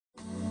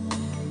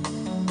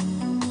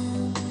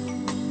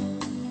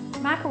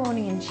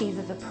Macaroni and cheese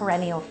is a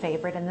perennial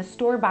favorite, and the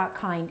store-bought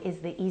kind is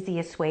the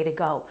easiest way to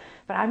go.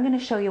 But I'm going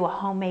to show you a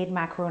homemade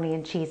macaroni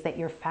and cheese that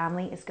your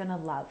family is going to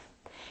love.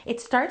 It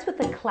starts with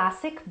the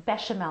classic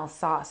bechamel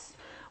sauce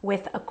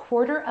with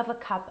 1/4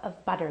 cup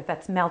of butter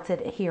that's melted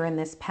here in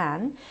this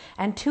pan.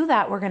 And to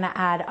that, we're going to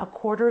add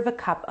 1/4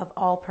 cup of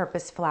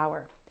all-purpose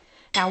flour.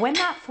 Now, when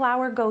that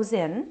flour goes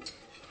in,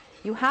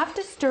 you have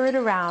to stir it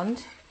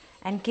around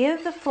and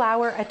give the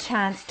flour a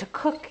chance to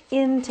cook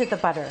into the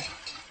butter.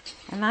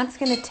 And that's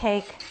going to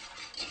take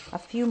a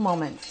few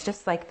moments,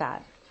 just like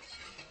that.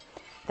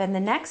 Then the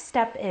next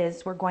step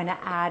is we're going to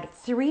add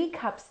 3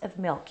 cups of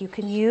milk. You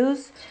can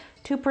use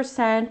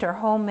 2% or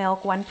whole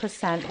milk,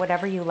 1%,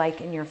 whatever you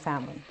like in your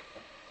family.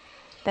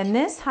 Then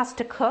this has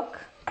to cook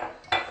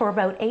for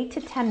about 8 to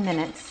 10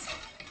 minutes.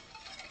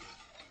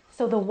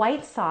 So the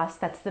white sauce,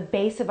 that's the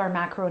base of our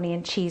macaroni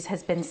and cheese,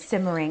 has been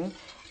simmering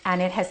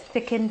and it has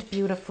thickened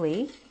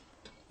beautifully.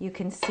 You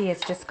can see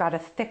it's just got a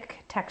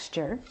thick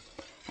texture,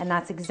 and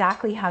that's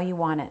exactly how you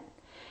want it.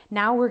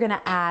 Now we're going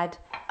to add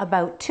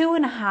about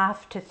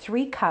 2.5 to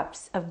 3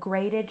 cups of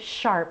grated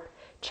sharp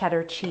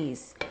cheddar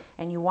cheese.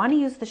 And you want to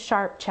use the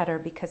sharp cheddar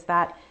because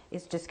that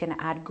is just going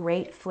to add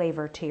great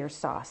flavor to your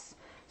sauce.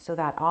 So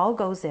that all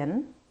goes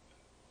in,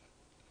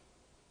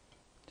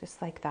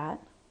 just like that.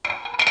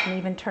 You can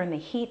even turn the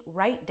heat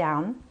right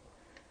down,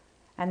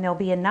 and there'll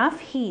be enough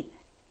heat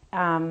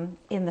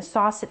in the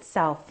sauce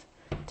itself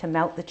to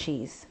melt the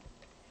cheese.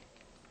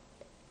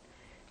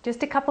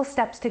 Just a couple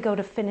steps to go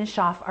to finish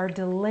off our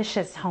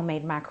delicious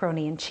homemade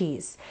macaroni and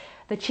cheese.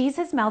 The cheese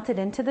has melted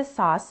into the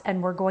sauce,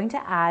 and we're going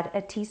to add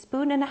 1.5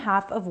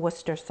 teaspoons of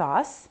Worcester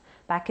sauce.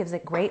 That gives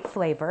it great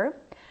flavor.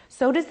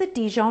 So does the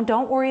Dijon.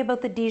 Don't worry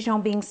about the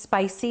Dijon being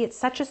spicy. It's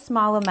such a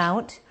small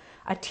amount,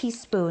 1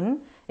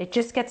 teaspoon. It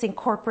just gets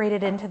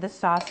incorporated into the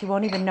sauce. You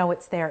won't even know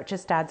it's there. It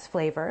just adds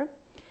flavor.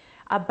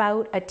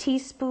 About 1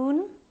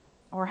 teaspoon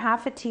or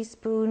 1/2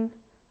 teaspoon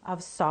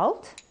of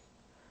salt.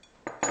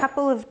 A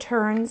couple of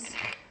turns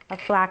of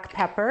black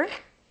pepper,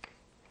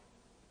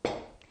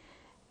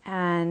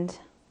 and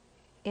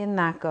in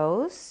that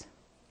goes.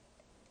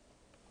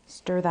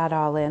 Stir that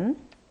all in.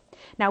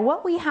 Now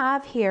what we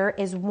have here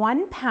is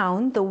 1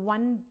 pound, the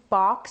 1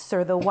 box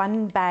or the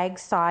 1 bag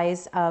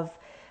size of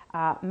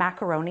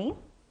macaroni,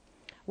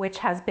 which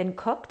has been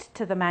cooked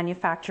to the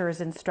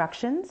manufacturer's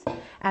instructions,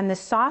 and the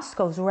sauce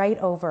goes right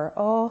over.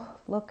 Oh,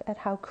 look at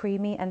how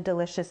creamy and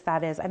delicious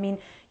that is. I mean,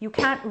 you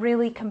can't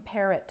really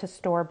compare it to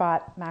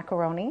store-bought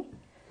macaroni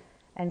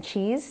and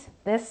cheese.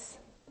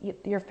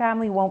 Your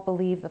family won't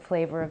believe the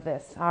flavor of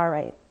this. All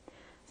right,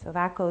 so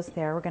that goes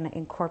there. We're going to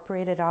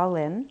incorporate it all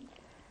in,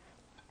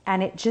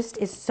 and it just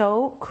is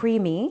so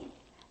creamy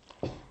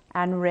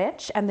and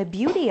rich. And the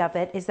beauty of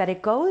it is that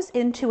it goes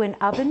into an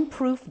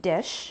oven-proof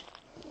dish.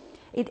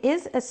 It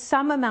is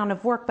some amount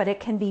of work, but it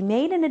can be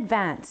made in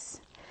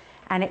advance,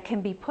 and it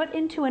can be put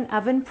into an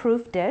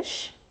oven-proof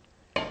dish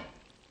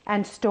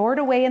and stored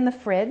away in the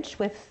fridge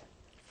with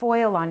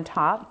foil on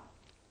top.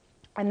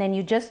 And then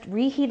you just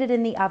reheat it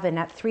in the oven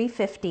at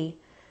 350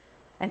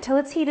 until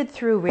it's heated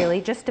through, really,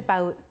 just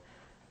about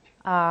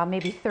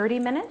maybe 30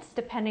 minutes,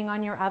 depending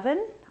on your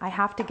oven. I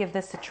have to give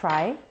this a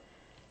try.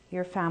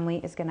 Your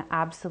family is going to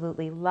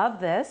absolutely love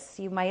this.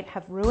 You might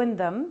have ruined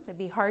them. It'd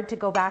be hard to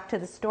go back to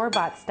the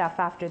store-bought stuff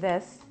after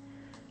this.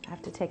 I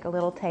have to take a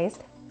little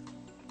taste.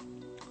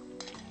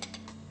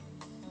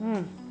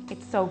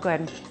 It's so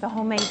good. The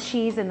homemade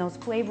cheese and those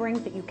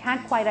flavorings that you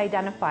can't quite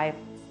identify,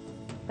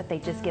 but they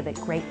just give it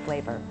great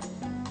flavor.